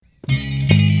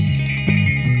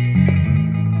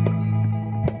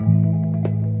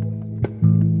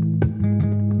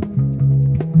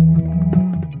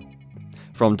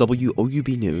From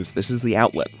WOUB News, this is The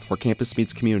Outlet, where campus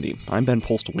meets community. I'm Ben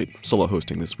Postlewaite, solo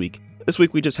hosting this week. This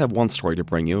week we just have one story to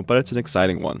bring you, but it's an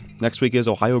exciting one. Next week is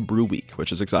Ohio Brew Week,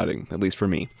 which is exciting, at least for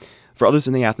me. For others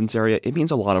in the Athens area, it means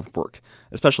a lot of work,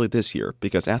 especially this year,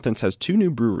 because Athens has 2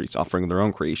 new breweries offering their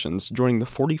own creations, joining the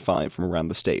 45 from around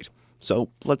the state. So,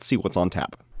 let's see what's on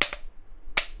tap.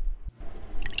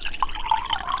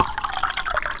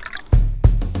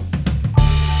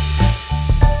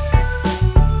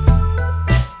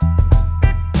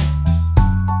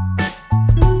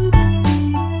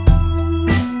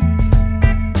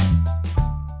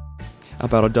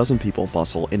 About a dozen people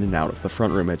bustle in and out of the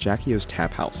front room at Jackie O's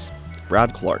Tap House.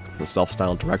 Brad Clark, the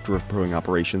self-styled director of brewing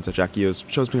operations at Jackie O's,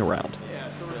 shows me around. Yeah,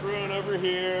 so we're brewing over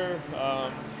here.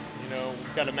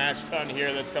 We've got a mash tun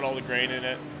here that's got all the grain in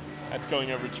it. That's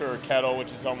going over to our kettle,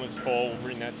 which is almost full. We'll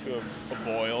bring that to a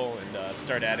boil and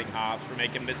start adding hops. We're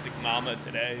making Mystic Mama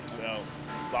today, so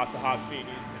lots of hops being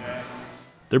used today.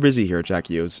 They're busy here at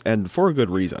Jackie O's, and for a good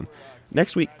reason.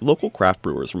 Next week, local craft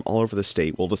brewers from all over the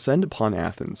state will descend upon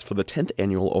Athens for the 10th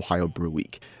annual Ohio Brew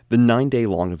Week. The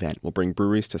 9-day-long event will bring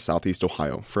breweries to Southeast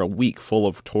Ohio for a week full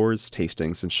of tours,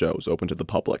 tastings, and shows open to the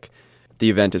public. The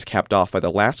event is capped off by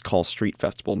the Last Call Street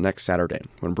Festival next Saturday,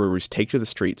 when breweries take to the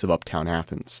streets of uptown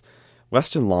Athens.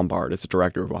 Weston Lombard is the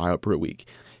director of Ohio Brew Week.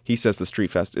 He says the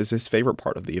Street Fest is his favorite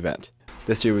part of the event.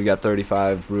 This year we got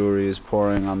 35 breweries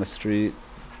pouring on the street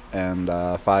and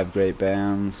 5 great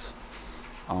bands.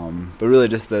 But really,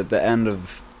 just the end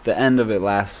of it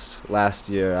last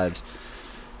year,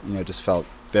 I just felt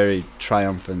very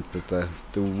triumphant that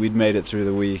we'd made it through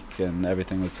the week and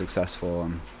everything was successful.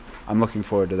 And I'm looking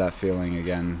forward to that feeling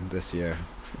again this year.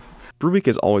 Brew Week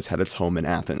has always had its home in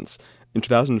Athens. In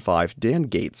 2005, Dan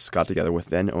Gates got together with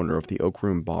then-owner of the Oak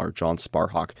Room Bar, John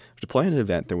Sparhawk, to plan an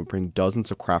event that would bring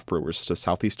dozens of craft brewers to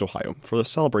Southeast Ohio for the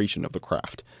celebration of the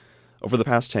craft. Over the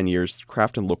past 10 years,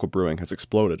 craft and local brewing has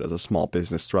exploded as a small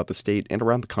business throughout the state and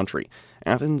around the country.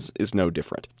 Athens is no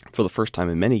different. For the first time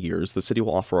in many years, the city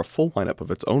will offer a full lineup of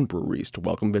its own breweries to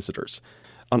welcome visitors.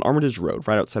 On Armitage Road,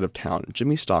 right outside of town,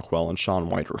 Jimmy Stockwell and Sean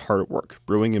White are hard at work,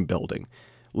 brewing and building.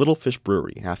 Little Fish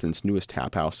Brewery, Athens' newest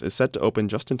tap house, is set to open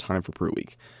just in time for Brew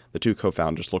Week. The 2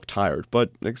 co-founders look tired,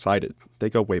 but excited. They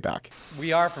go way back.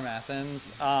 We are from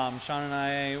Athens. Sean and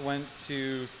I went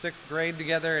to 6th grade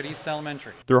together at East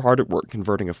Elementary. They're hard at work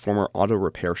converting a former auto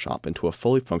repair shop into a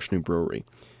fully functioning brewery.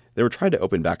 They were trying to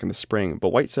open back in the spring, but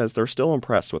White says they're still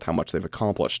impressed with how much they've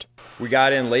accomplished. We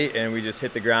got in late and we just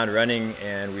hit the ground running,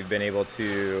 and we've been able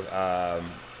to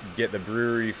get the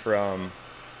brewery from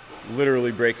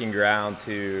literally breaking ground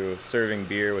to serving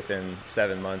beer within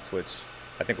 7 months, which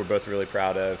I think we're both really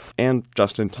proud of. And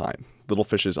just in time. Little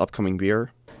Fish's upcoming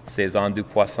beer, Saison du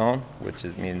Poisson, which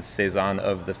means Saison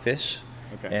of the fish.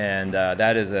 Okay. And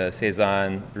that is a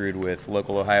Saison brewed with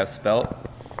local Ohio spelt.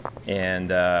 And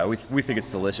we think it's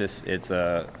delicious. It's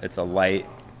a light,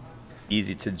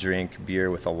 easy to drink beer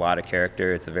with a lot of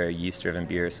character. It's a very yeast-driven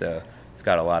beer, so it's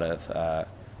got a lot of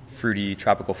fruity,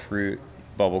 tropical fruit,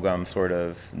 bubblegum sort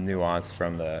of nuance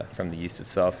from the yeast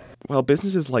itself. While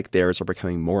businesses like theirs are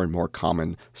becoming more and more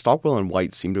common, Stockwell and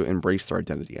White seem to embrace their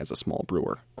identity as a small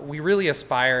brewer. We really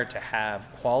aspire to have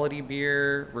quality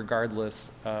beer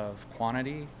regardless of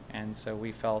quantity, and so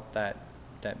we felt that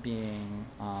being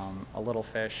a Little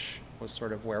Fish was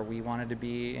sort of where we wanted to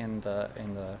be in the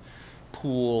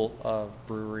pool of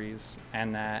breweries,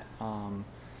 and that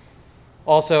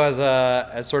also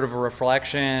as sort of a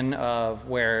reflection of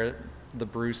where the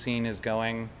brew scene is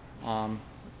going,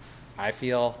 I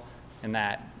feel, in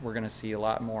that we're going to see a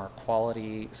lot more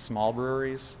quality small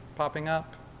breweries popping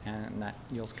up, and that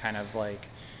you'll kind of like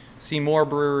see more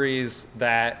breweries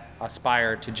that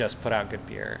aspire to just put out good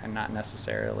beer and not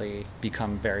necessarily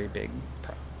become very big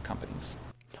companies.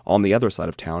 On the other side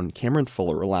of town, Cameron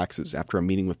Fuller relaxes after a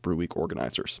meeting with Brew Week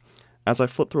organizers. As I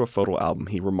flip through a photo album,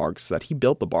 he remarks that he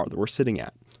built the bar that we're sitting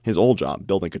at. His old job,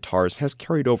 building guitars, has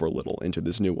carried over a little into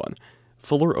this new one.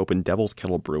 Fuller opened Devil's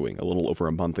Kettle Brewing a little over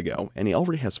a month ago, and he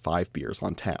already has 5 beers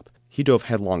on tap. He dove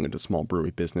headlong into small brewery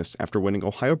business after winning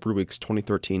Ohio Brew Week's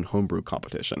 2013 homebrew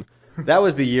competition. That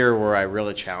was the year where I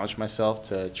really challenged myself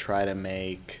to try to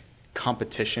make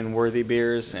competition-worthy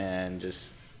beers and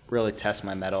just really test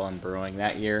my mettle in brewing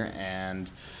that year. And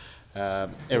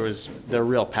it was the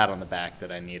real pat on the back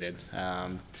that I needed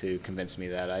to convince me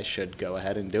that I should go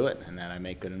ahead and do it and that I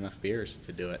make good enough beers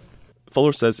to do it.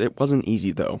 Fuller says it wasn't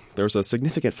easy, though. There's a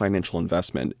significant financial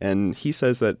investment, and he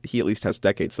says that he at least has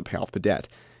decades to pay off the debt.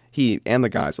 He and the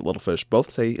guys at Little Fish both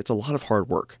say it's a lot of hard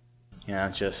work.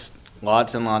 Just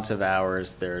lots and lots of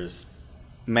hours. There's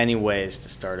many ways to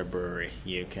start a brewery.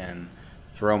 You can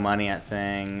throw money at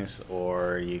things,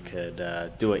 or you could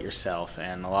do it yourself.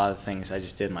 And a lot of things I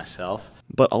just did myself.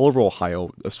 But all over Ohio,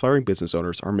 aspiring business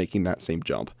owners are making that same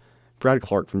jump. Brad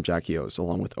Clark from Jackie O's,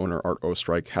 along with owner Art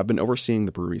Ostrike, have been overseeing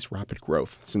the brewery's rapid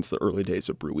growth since the early days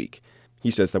of Brew Week.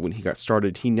 He says that when he got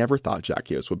started, he never thought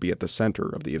Jackie O's would be at the center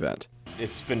of the event.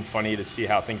 It's been funny to see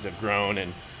how things have grown,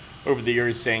 and over the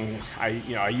years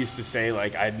I used to say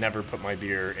like I'd never put my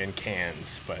beer in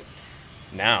cans, but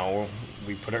now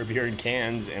we put our beer in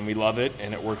cans and we love it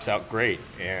and it works out great,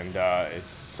 and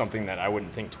it's something that I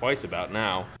wouldn't think twice about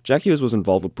now. Jackie O's was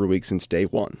involved with Brew Week since day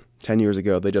one. 10 years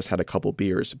ago, they just had a couple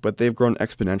beers, but they've grown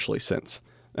exponentially since.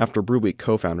 After Brew Week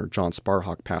co-founder John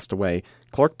Sparhawk passed away,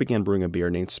 Clark began brewing a beer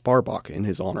named Sparbach in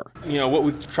his honor. You know, what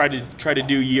we try to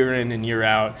do year in and year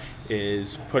out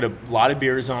is put a lot of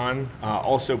beers on,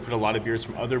 also put a lot of beers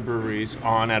from other breweries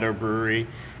on at our brewery,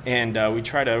 and we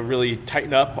try to really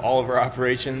tighten up all of our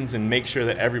operations and make sure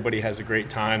that everybody has a great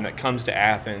time that comes to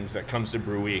Athens, that comes to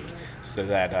Brew Week, so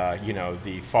that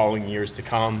the following years to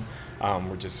come,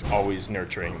 we're just always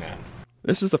nurturing that.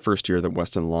 This is the first year that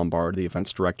Weston Lombard, the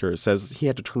events director, says he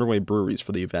had to turn away breweries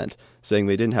for the event, saying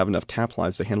they didn't have enough tap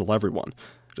lines to handle everyone.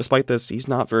 Despite this, he's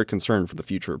not very concerned for the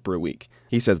future of Brew Week.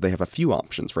 He says they have a few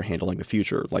options for handling the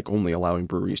future, like only allowing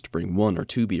breweries to bring 1 or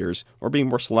 2 beers, or being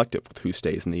more selective with who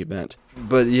stays in the event.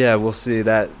 But yeah, we'll see.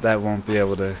 That won't be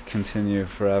able to continue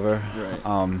forever.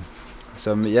 Right.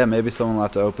 So yeah, maybe someone will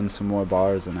have to open some more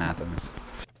bars in Athens.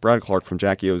 Brad Clark from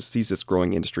Jackie O's sees this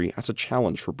growing industry as a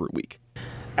challenge for Brew Week.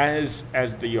 As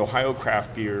the Ohio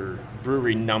craft beer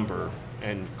brewery number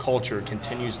and culture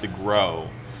continues to grow,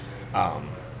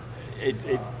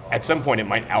 at some point it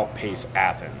might outpace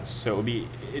Athens. So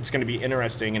it's going to be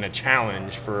interesting and a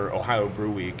challenge for Ohio Brew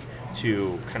Week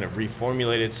to kind of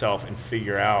reformulate itself and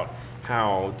figure out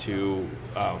how to,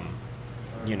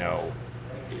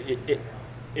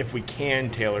 if we can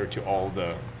tailor to all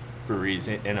the breweries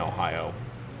in Ohio,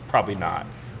 probably not,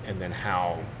 and then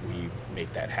how we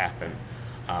make that happen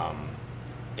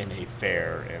in a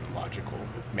fair and logical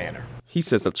manner. He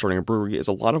says that starting a brewery is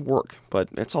a lot of work, but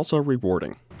it's also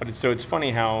rewarding. But it's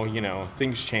funny how,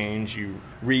 things change, you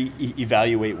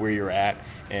re-evaluate where you're at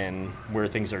and where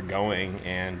things are going,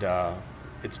 and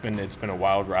it's been a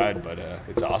wild ride, but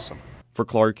it's awesome. For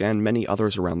Clark and many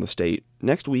others around the state,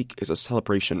 next week is a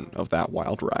celebration of that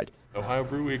wild ride. Ohio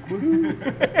Brew Week,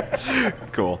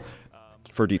 woohoo! Cool.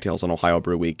 For details on Ohio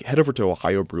Brew Week, head over to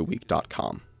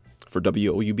ohiobrewweek.com. For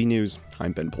WOUB News,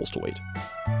 I'm Ben Polstwaite.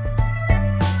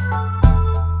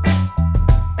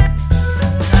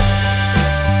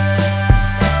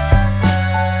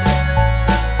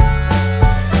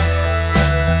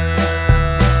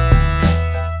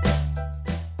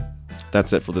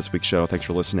 That's it for this week's show. Thanks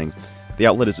for listening. The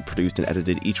Outlet is produced and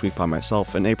edited each week by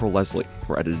myself and April Leslie.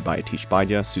 We're edited by Atish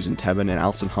Baidia, Susan Tebben, and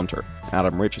Allison Hunter.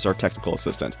 Adam Rich is our technical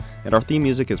assistant, and our theme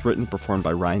music is written and performed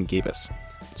by Ryan Gavis.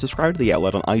 Subscribe to The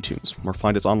Outlet on iTunes, or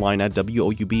find us online at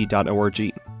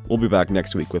woub.org. We'll be back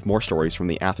next week with more stories from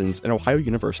the Athens and Ohio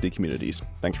University communities.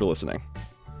 Thanks for listening.